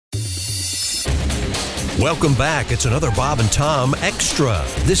Welcome back. It's another Bob and Tom Extra.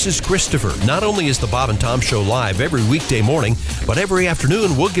 This is Christopher. Not only is the Bob and Tom Show live every weekday morning, but every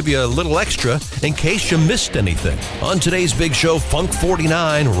afternoon we'll give you a little extra in case you missed anything. On today's big show, Funk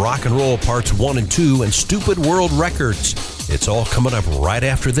 49, Rock and Roll Parts 1 and 2, and Stupid World Records. It's all coming up right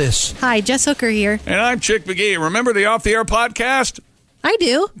after this. Hi, Jess Hooker here. And I'm Chick McGee. Remember the Off the Air podcast? I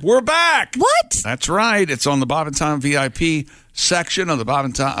do. We're back. What? That's right. It's on the Bob and Tom VIP section of the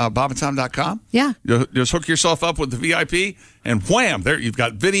bobandtom.com. Yeah. You just hook yourself up with the VIP, and wham, there you've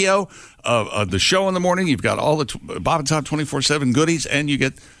got video of the show in the morning. You've got all the Bob and Tom 24/7 goodies, and you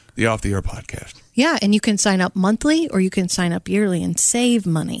get the Off the Air podcast. Yeah, and you can sign up monthly or you can sign up yearly and save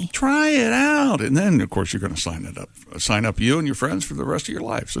money. Try it out, and then of course you're going to sign up you and your friends for the rest of your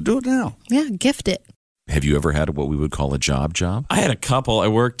life. So do it now. Yeah, gift it. Have you ever had what we would call a job? I had a couple. I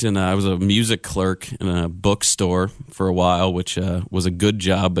worked I was a music clerk in a bookstore for a while, which was a good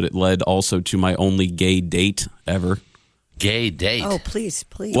job, but it led also to my only gay date ever. Gay date? Oh, please.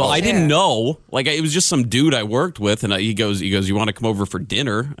 Well, I didn't know. Like, it was just some dude I worked with, and he goes, you want to come over for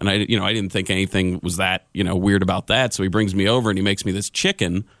dinner? And I didn't think anything was that, weird about that. So he brings me over and he makes me this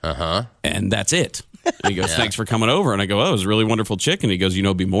chicken. And that's it. And he goes, thanks for coming over. And I go, oh, it was a really wonderful chicken. He goes,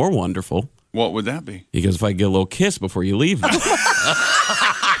 it'd be more wonderful. What would that be? He goes, if I get a little kiss before you leave. This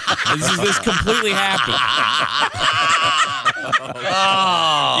completely happened.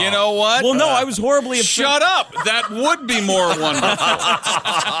 You know what? Well, no, I was horribly upset. Shut up. That would be more wonderful.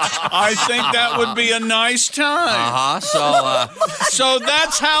 I think that would be a nice time. So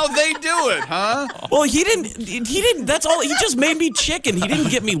that's how they do it, huh? Well, he didn't. That's all. He just made me chicken. He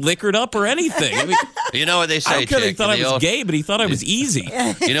didn't get me liquored up or anything. I mean, you know what they say, I could have Chick, thought I was gay, but he thought I was easy.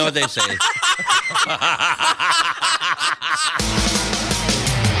 You know what they say?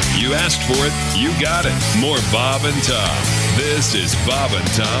 You asked for it, you got it. More Bob and Tom. This is Bob and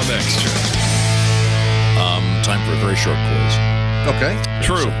Tom Extra. Time for a very short quiz. Okay.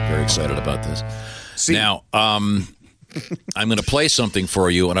 True. Very excited about this. Now, I'm going to play something for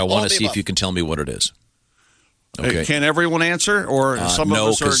you, and I want to see if you can tell me what it is. Okay. Can everyone answer, or some of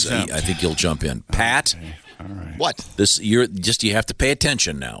us are exempt? I think you'll jump in. Pat? Okay. All right. What? You have to pay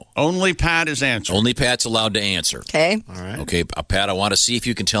attention now. Only Pat is answering. Only Pat's allowed to answer. Okay. All right. Okay, Pat, I want to see if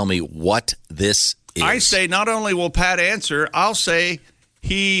you can tell me what this is. I say not only will Pat answer, I'll say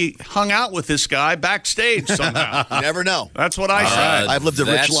he hung out with this guy backstage somehow. You never know. That's what I say. I've lived a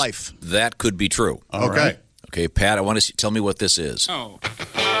rich life. That could be true. All right. Okay, Pat, I want to tell me what this is. Oh.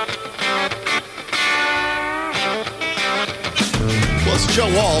 Well, it's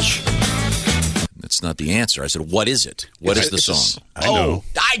Joe Walsh. That's not the answer. I said, what is it? What is the song? I know.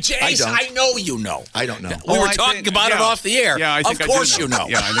 Jace, I know you know. I don't know. We were talking about it off the air. Yeah, I think of course I do know.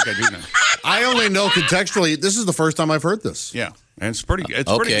 you know. Yeah, I think I do know. I only know contextually. This is the first time I've heard this. Yeah, and it's pretty good.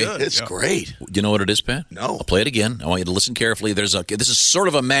 It's great. You know what it is, Pat? No. I'll play it again. I want you to listen carefully. This is sort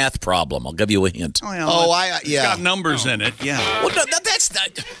of a math problem. I'll give you a hint. It's got numbers in it. Yeah. Well, no, that's not.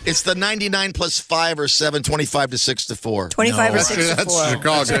 It's the 99 plus 5 or 7, 25 to 6 to 4. 25 or 6 to 4. That's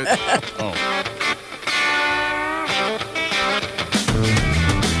Chicago.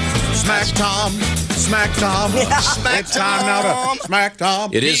 Smack Tom. Smack Tom. Smack time now to Smack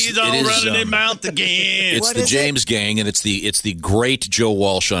Tom. It is. He's all running his mouth again. It's the James Gang, and it's the great Joe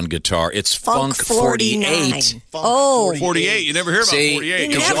Walsh on guitar. It's Funk 48. Oh, 48. You never hear about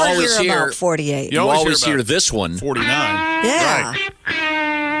 48. You never hear about 48. You always hear this one. 49. Yeah.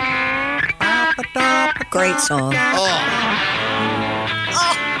 Right. Great song.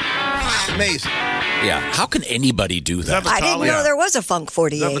 Amazing. Yeah. How can anybody do that? I didn't know there was a Funk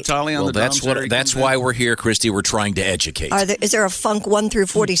 48. Well, that's why we're here, Christy. We're trying to educate. Is there a Funk 1 through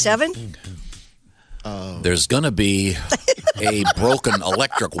 47? There's going to be a broken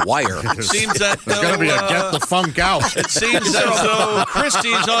electric wire. It seems that There's going to be a get the funk out. It seems as though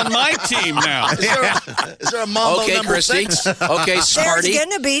Christy's on my team now. Is there a Mambo okay, number Christy. 6? Okay, Smarty. There's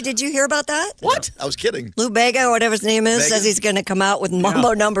going to be. Did you hear about that? What? I was kidding. Lou Bega, or whatever his name is, Bega? says he's going to come out with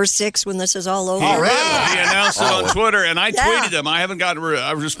Mambo number 6 when this is all over. All right. He announced it on Twitter, and I tweeted him. I haven't gotten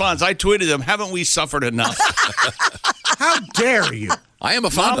a response. I tweeted him, haven't we suffered enough? How dare you? I am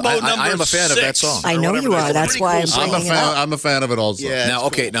a fan of that song. I know you are. That's why I'm bringing it up. I'm a fan of it also. Yeah,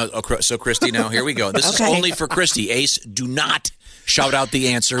 so Christy, now here we go. This is only for Christy. Ace, do not shout out the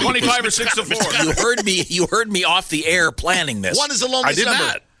answer. 25 or 6 to 4. You heard me off the air planning this. 1 is the longest number.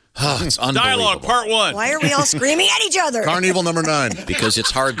 I did not. It's unbelievable. Dialogue, part 1. Why are we all screaming at each other? Carnival number 9. Because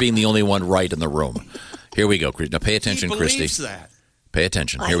it's hard being the only one right in the room. Here we go, Christy. Now pay attention, He Christy. believes that. Pay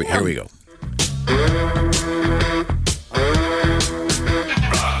attention. Here we go.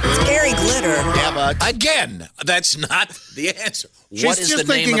 It's Gary Glitter. Yeah, bud. Again, that's not the answer. She's What is just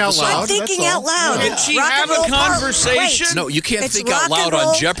the name thinking of out the loud. song? I'm thinking out loud. Did she Rock have and a roll part- conversation? Wait. No, you can't It's think out rock and loud on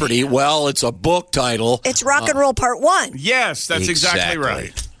roll. Jeopardy. Well, it's a book title. It's Rock and Roll Part 1. Yes, that's exactly Exactly.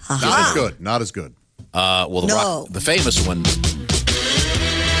 right. Not as good. Not as good. Well, No. the famous one.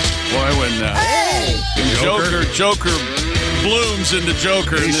 Boy, when Joker blooms into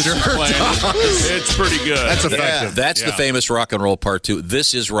Joker, and this is playing, it's pretty good. That's effective. That's the famous Rock and Roll Part 2.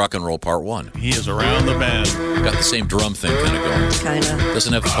 This is Rock and Roll Part 1. He is around the bend. Got the same drum thing kind of going. Kind of.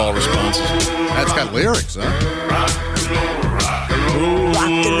 Doesn't have the call responses. That's got lyrics, huh?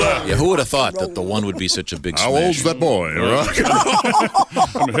 Yeah, who would have thought that the one would be such a big How smash? old's that boy?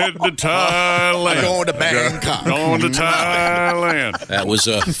 I'm heading to Thailand. Going to Bangkok. Going to Thailand. That was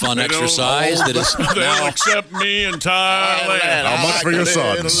a fun exercise that is They'll now accept me in Thailand. How much for your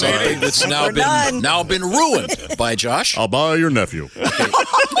son? something that's We're done. now been ruined by Josh. I'll buy your nephew.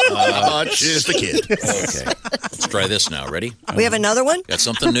 How much is the kid? Okay, let's try this now. Ready? We have another one? Got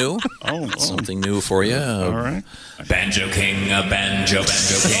something new? Oh. Something new for you. All right. Banjo King, a banjo king.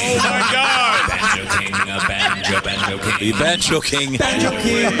 Oh, my God. Banjo King, a banjo king. The Banjo King. Banjo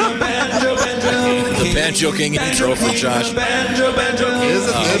King, a banjo The king. Banjo King intro for Josh. Banjo king.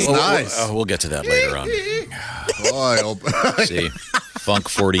 Isn't this nice? We'll get to that later on. Boy, See, Funk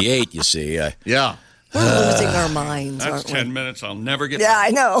 48, you see. yeah. We're losing our minds, That's aren't we? 10 minutes I'll never get Yeah,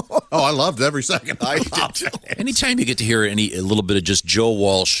 I know. Oh, I loved every second. I did. Anytime you get to hear a little bit of just Joe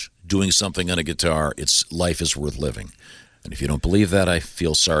Walsh doing something on a guitar, life is worth living. And if you don't believe that, I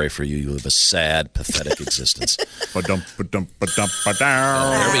feel sorry for you. You live a sad, pathetic existence. Ba-dum, ba-dum, ba-dum,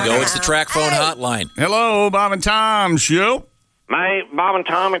 ba-down. There we go. It's the track phone hotline. Hello, Bob and Tom show. Hey, Bob and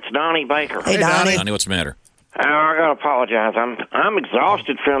Tom, it's Donnie Baker. Hey, Donnie. Donnie, what's the matter? I gotta apologize. I'm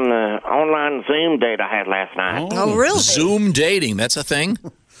exhausted from the online Zoom date I had last night. Oh, really? Zoom dating, that's a thing?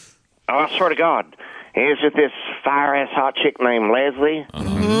 Oh, I swear to God. It's with this fire-ass hot chick named Leslie.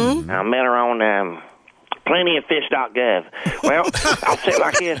 Mm-hmm. I met her on plentyoffish.gov. Well, I'll say it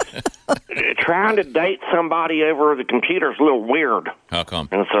like this. Trying to date somebody over the computer is a little weird. How come?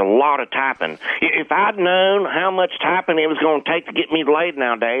 And it's a lot of typing. If I'd known how much typing it was going to take to get me laid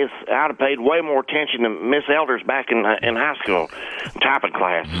nowadays, I'd have paid way more attention to Miss Elders back in high school typing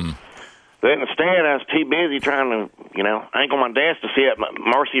class. But instead, I was too busy trying to, angle my desk to see up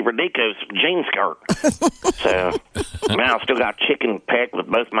Marcy Radico's jean skirt. So now I still got chicken peck with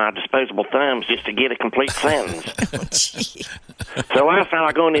both my disposable thumbs just to get a complete sentence. So last night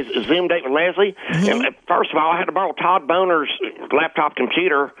I go on this Zoom date with Leslie, and first of all, I had to borrow Todd Boner's laptop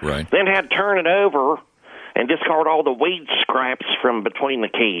computer. Right. Then had to turn it over and discard all the weed scraps from between the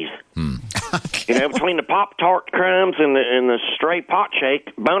keys. Between the Pop-Tart crumbs and the stray pot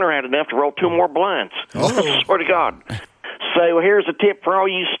shake, Boner had enough to roll 2 more blunts. I swear to God. So here's a tip for all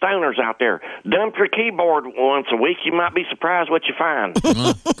you stoners out there. Dump your keyboard once a week. You might be surprised what you find.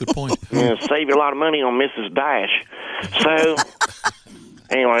 Good point. Save you a lot of money on Mrs. Dash. So,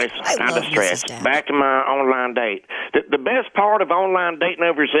 anyways, out of stress. Back to my online date. The best part of online dating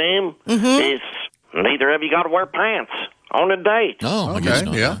over Zoom is neither of you got to wear pants on a date. Oh, I guess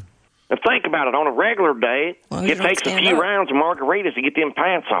not. Yeah. And think about it. On a regular date, it takes a few rounds of margaritas to get them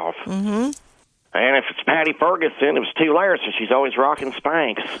pants off. And if it's Patty Ferguson, it was 2 layers, so she's always rocking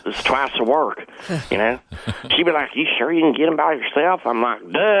Spanx. It's twice the work, She'd be like, you sure you can get them by yourself? I'm like,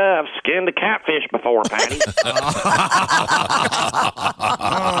 duh, I've skinned a catfish before, Patty. So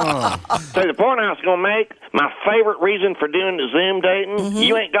the point I was going to make, my favorite reason for doing the Zoom dating,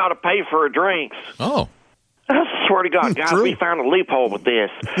 you ain't got to pay for her drinks. Oh. I swear to God, guys, we found a loophole with this.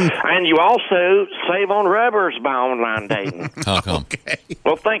 And you also save on rubbers by online dating. How come? Okay.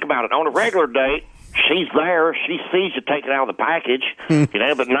 Well, think about it. On a regular date, she's there. She sees you take it out of the package.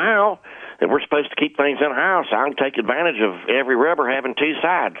 But now that we're supposed to keep things in-house, I can take advantage of every rubber having 2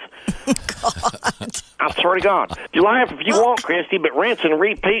 sides. I swear to God. You laugh if you want, Christy, but rinse and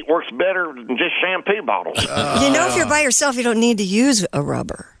repeat works better than just shampoo bottles. If you're by yourself, you don't need to use a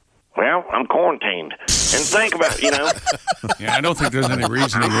rubber. Well, I'm quarantined. And think about it, Yeah, I don't think there's any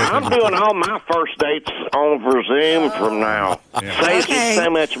reason I'm doing all my first dates over Zoom from now. Saves me so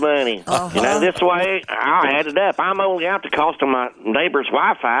much money. This way, I'll add it up. I'm only out the cost of my neighbor's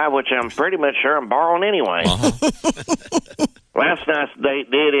Wi-Fi, which I'm pretty much sure I'm borrowing anyway. Last night's date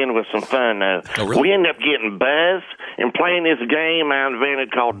did end with some fun, though. Oh, really? We ended up getting buzzed and playing this game I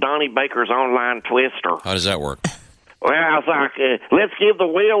invented called Donnie Baker's Online Twister. How does that work? Well, I was like, let's give the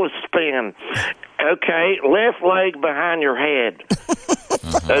wheel a spin. Okay, left leg behind your head.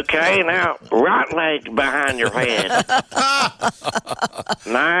 Okay, now, right leg behind your head.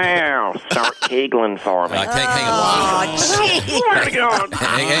 Now, start giggling for me. Hang on. Oh, gee. Where to go?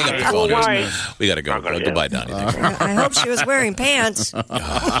 Hang up the phone. Wait. We got to go. Goodbye, Donnie. Thank you. I hope she was wearing pants.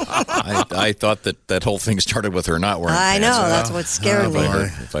 I thought that whole thing started with her not wearing I pants. know. That's what scared me.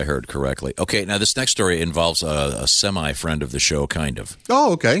 If I heard correctly. Okay, now this next story involves a semi-friend of the show, kind of.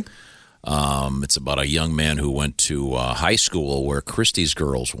 Oh, okay. It's about a young man who went to high school where Christie's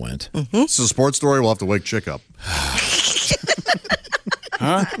girls went. This is a sports story. We'll have to wake Chick up.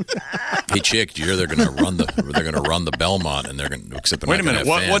 Huh? Hey, Chick, do you hear they're going to run the Belmont, and they're going to except they're Wait a not minute.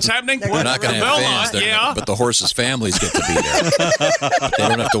 gonna have fans. What's happening? They're not going to have fans. They're Yeah. but the horses' families get to be there. They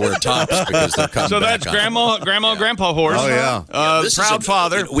don't have to wear tops because they're coming So back that's on. grandma, grandpa horse. Oh, yeah. This is Proud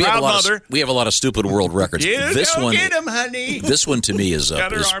father, proud mother. We have a lot of stupid world records. You This go one, get him, honey. this one to me is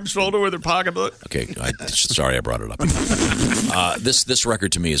Got her arms folded with her pocketbook. okay. Sorry, I brought it up. This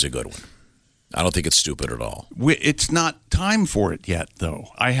record to me is a good one. I don't think it's stupid at all. It's not time for it yet, though.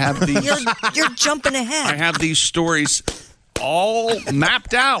 I have these. You're jumping I ahead. have these stories all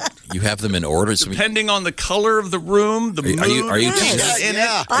mapped out, You have them in order. So depending on the color of the room, the mood are you Yes. in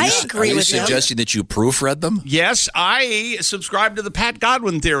Yeah. it. I Are agree you with you. suggesting that you proofread them? Yes, I subscribe to the Pat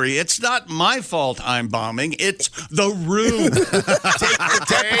Godwin theory. It's not my fault I'm bombing. It's the room. Take the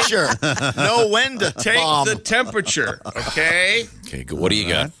temperature. Know when to Take bomb. the temperature, okay? Okay, good. What do you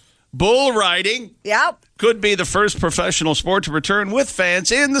got? Bull riding Yep. could be the first professional sport to return with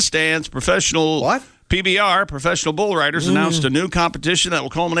fans in the stands. What? PBR, Professional Bull Riders, announced a new competition that will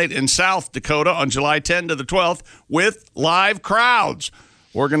culminate in South Dakota on July 10 to the 12th with live crowds.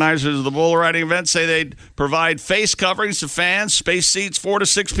 Organizers of the bull riding event say they'd provide face coverings to fans, space seats 4 to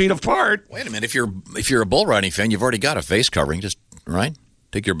 6 feet apart. Wait a minute. If you're a bull riding fan, you've already got a face covering. Just right.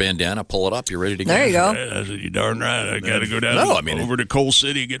 Take your bandana, pull it up. You're ready to go. There you go. I said, you darn right. I got to go down over to Coal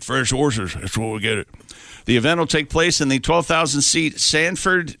City, get fresh horses. That's where we get it. The event will take place in the 12,000-seat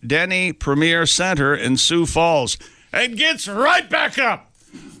Sanford Denny Premier Center in Sioux Falls and gets right back up.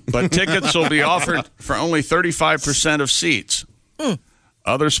 But tickets will be offered for only 35% of seats.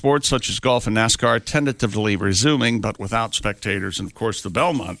 Other sports, such as golf and NASCAR, are tentatively resuming, but without spectators. And, of course, the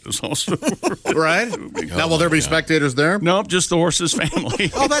Belmont is also Right? Now, will there be spectators there? Nope, just the horse's family.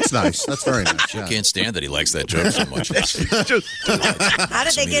 Oh, that's nice. That's very nice. I Yeah. can't stand that he likes that joke so much. How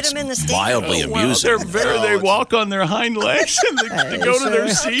did they get him in the stands? Mildly amusing. They walk on their hind legs and they go to their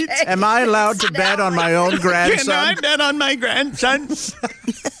seats. Am I allowed to bet on my own Can grandson? I bet on my grandson?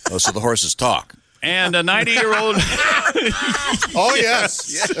 Oh, so the horses talk. And a 90-year-old. Oh,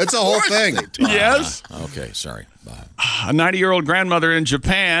 yes. It's a whole thing. Yes. Okay, sorry. A 90-year-old grandmother in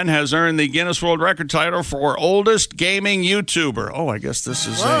Japan has earned the Guinness World Record title for oldest gaming YouTuber. Oh, I guess this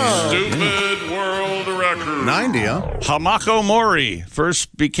is a stupid world record. 90, huh? Hamako Mori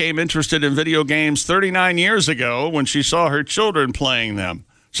first became interested in video games 39 years ago when she saw her children playing them.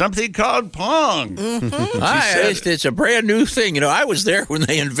 Something called Pong. It's a brand new thing. You know, I was there when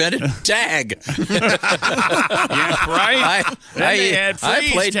they invented tag. Yeah, right? I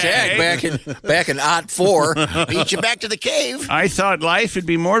played tag back in '04. Beat you back to the cave. I thought life would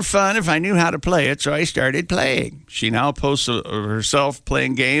be more fun if I knew how to play it, so I started playing. She now posts of herself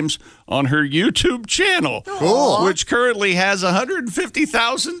playing games on her YouTube channel, which currently has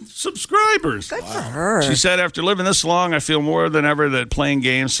 150,000 subscribers. Good for her. She said, after living this long, I feel more than ever that playing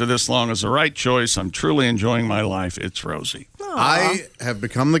games for this long is the right choice. I'm truly enjoying my life. It's Rosie. I have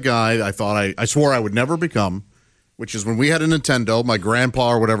become the guy I swore I would never become, which is when we had a Nintendo, my grandpa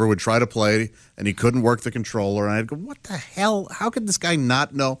or whatever would try to play, and he couldn't work the controller. And I'd go, what the hell? How could this guy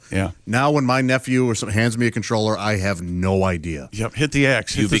not know? Yeah. Now when my nephew or something hands me a controller, I have no idea. Yep, hit the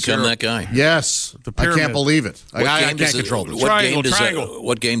X. You hit the become zero. that guy. Yes. The I pyramid. can't believe it. I can't does control this. Triangle.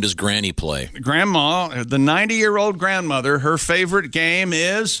 What game does Granny play? Grandma, the 90-year-old grandmother, her favorite game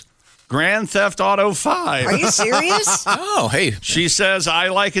is Grand Theft Auto 5. Are you serious? Oh, hey. She says, I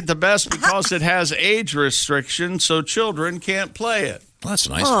like it the best because it has age restrictions, so children can't play it. Well, that's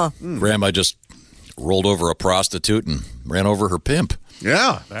nice. Grandma just rolled over a prostitute and ran over her pimp.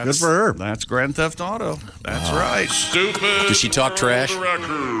 Yeah, good for her. That's Grand Theft Auto. That's right. Stupid. Does she talk trash?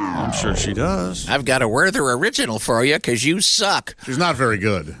 I'm sure she does. I've got a Werther original for you because you suck. She's not very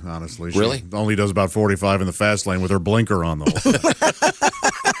good, honestly. She Really? only does about 45 in the fast lane with her blinker on, though.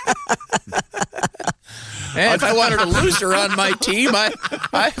 And if I wanted to lose her on my team,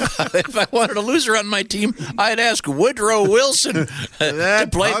 if I wanted to lose her on my team, I'd ask Woodrow Wilson to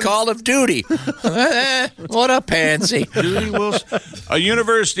play Call of Duty. What a pansy! A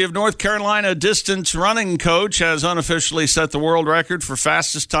University of North Carolina distance running coach has unofficially set the world record for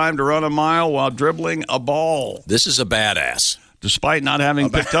fastest time to run a mile while dribbling a ball. This is a badass. Despite not having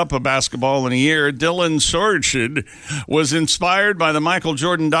picked up a basketball in a year, Dylan Sorchin was inspired by the Michael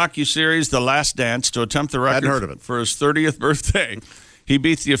Jordan docuseries The Last Dance to attempt the record Hadn't heard of it. for his 30th birthday. He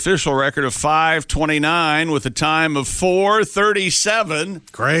beat the official record of 5:29 with a time of 4:37.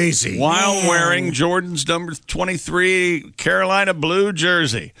 Crazy. While wearing Jordan's number 23 Carolina blue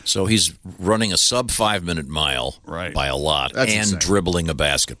jersey. So he's running a sub 5-minute mile by a lot That's and insane. dribbling a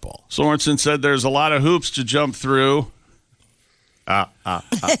basketball. Sorensen said there's a lot of hoops to jump through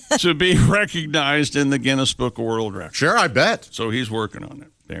to be recognized in the Guinness Book of World Records. Sure, I bet. So he's working on it.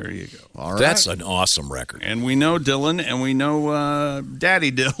 There you go. All right. That's an awesome record. And we know Dylan, and we know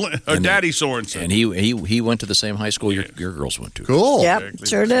Daddy Dylan, or Daddy Sorensen. And he went to the same high school your girls went to. Cool. Yep,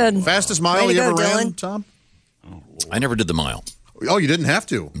 sure did. Fastest mile Way to you ever go, ran, Dylan. Tom? I never did the mile. Oh, you didn't have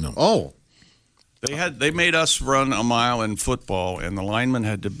to? No. Oh. They made us run a mile in football, and the lineman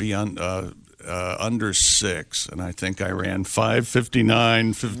had to be under 6, and I think I ran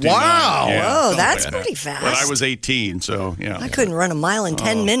 5:59:59. Wow. Whoa, that's pretty fast. But I was 18, so yeah. I couldn't run a mile in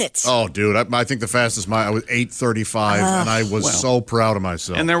 10 minutes. Oh, dude, I think the fastest mile, I was 8:35, and I was so proud of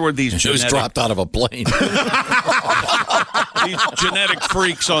myself. And there were these She was dropped out of a plane. these genetic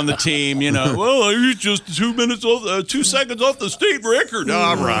freaks on the team, you know. Well, I was just 2 seconds off the state record.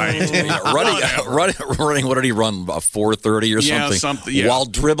 All right. running, what did he run, 4:30 or something? Something, yeah. While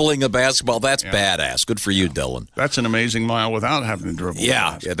dribbling a basketball. That's badass. Good for you, Dylan. That's an amazing mile without having to dribble.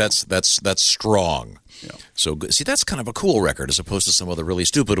 Yeah, that's strong. Yeah. So see, that's kind of a cool record as opposed to some of the really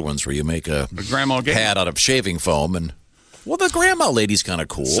stupid ones where you make a grandma pad out of shaving foam and. Well, the grandma lady's kind of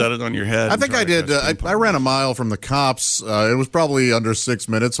cool. Set it on your head. I think I did. I ran a mile from the cops. It was probably under 6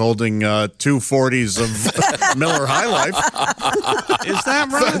 minutes, holding 2 40s of Miller High Life. Is that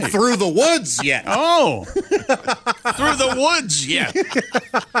right? Through the woods yet. Oh. Through the woods yet.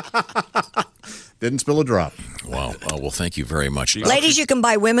 Didn't spill a drop. Wow. Well, thank you very much. Ladies, you can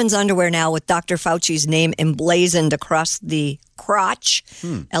buy women's underwear now with Dr. Fauci's name emblazoned across the crotch.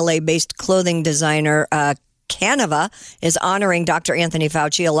 LA-based clothing designer Canova is honoring Dr. Anthony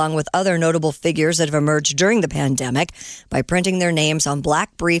Fauci along with other notable figures that have emerged during the pandemic by printing their names on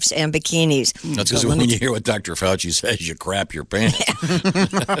black briefs and bikinis. That's because when you hear what Dr. Fauci says, you crap your pants.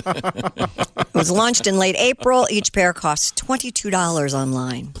 It was launched in late April. Each pair costs $22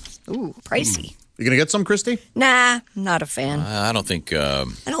 online. Ooh, pricey. You going to get some, Christy? Nah, not a fan. I don't think... I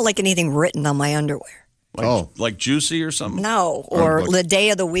don't like anything written on my underwear. Like Juicy or something? No, or the day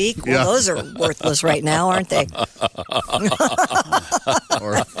of the week. Well, those are worthless right now, aren't they?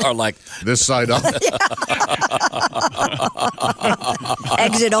 or like this side up.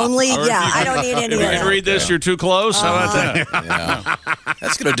 Exit only. I don't need any of If that. you read this, you're too close. How about that? Yeah.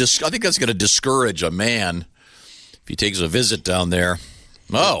 I think that's gonna discourage a man if he takes a visit down there.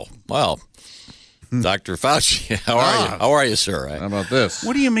 Oh, well. Dr. Fauci, how are you? How are you, sir? How about this?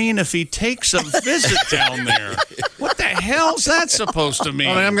 What do you mean if he takes a visit down there? What the hell's that supposed to mean?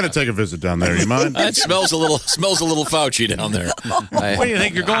 I mean, I'm going to take a visit down there. You mind? It smells a little Fauci down there. What do you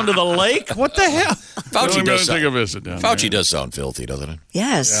think? You're going to the lake? What the hell? Fauci does take a visit down Fauci there. does sound filthy, doesn't it?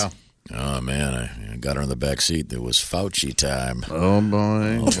 Yes. Yeah. Oh, man, I got her in the back seat. There was Fauci time. Oh,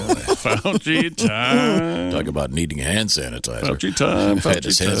 boy. Fauci time. Talk about needing hand sanitizer. Fauci time. I had to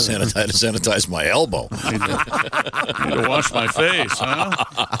sanitize my elbow. Need to wash my face, huh?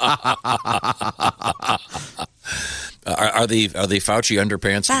 Are the Fauci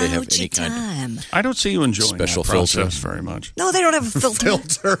underpants? Do they have any kind time. I don't see you enjoying special that process filter very much. No, they don't have a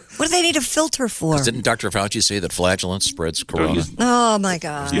filter. What do they need a filter for? Didn't Dr. Fauci say that flatulence spreads corona? Oh, my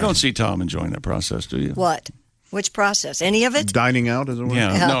God. You don't see Tom enjoying that process, do you? What? Which process? Any of it? Dining out, as it were?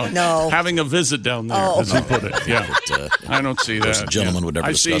 Yeah, no. Having a visit down there, as he put it. Yeah, I don't see that. Gentlemen would never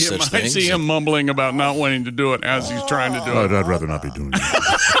discuss such I things. see him mumbling about not wanting to do it as he's trying to do it. I'd rather not be doing it.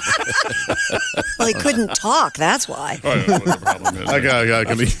 Well, he couldn't talk. That's why. I don't know what the problem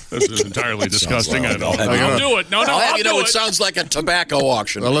is. This is entirely disgusting. like- I'll do it. No, I'll have you know, do it sounds like a tobacco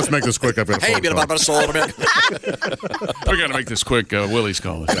auction. Let's make this quick. I've got a Hey, phone bit call. about a soul. We got to make this quick. Willie's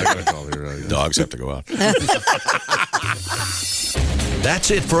calling. Dogs have to go out.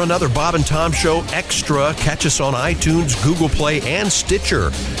 That's it for another Bob and Tom Show Extra. Catch us on iTunes, Google Play, and Stitcher.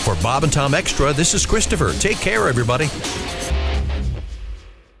 For Bob and Tom Extra, this is Christopher. Take care, everybody.